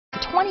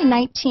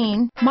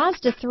2019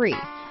 Mazda 3.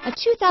 A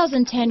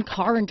 2010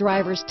 Car and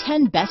Driver's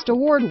 10 Best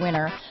Award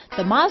winner,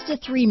 the Mazda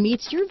 3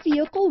 meets your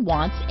vehicle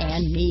wants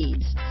and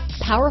needs.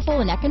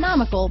 Powerful and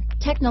economical,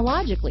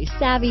 technologically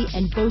savvy,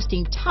 and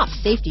boasting top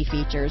safety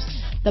features,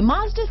 the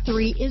Mazda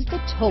 3 is the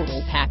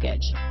total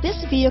package.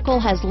 This vehicle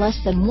has less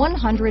than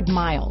 100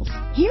 miles.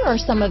 Here are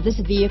some of this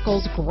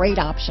vehicle's great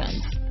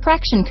options: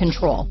 traction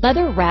control,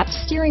 leather-wrapped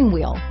steering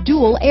wheel,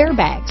 dual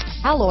airbags,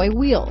 alloy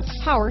wheels,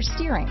 power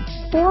steering,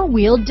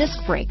 four-wheel disc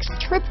brakes,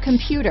 trip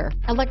computer,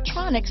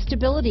 electronic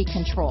stability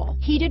control,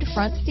 heated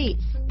front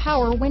seats,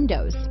 power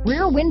windows,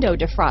 rear window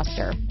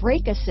defroster,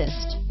 brake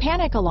assist,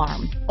 panic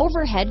alarm,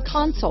 overhead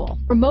console,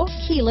 remote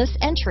keyless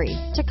entry,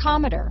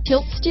 tachometer,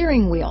 tilt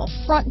steering wheel,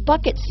 front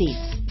bucket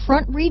seats,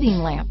 front reading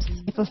lamps.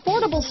 If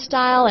affordable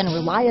style and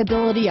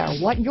reliability are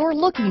what you're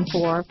looking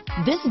for,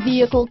 this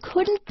vehicle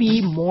couldn't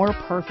be more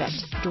perfect.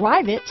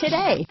 Drive it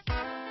today.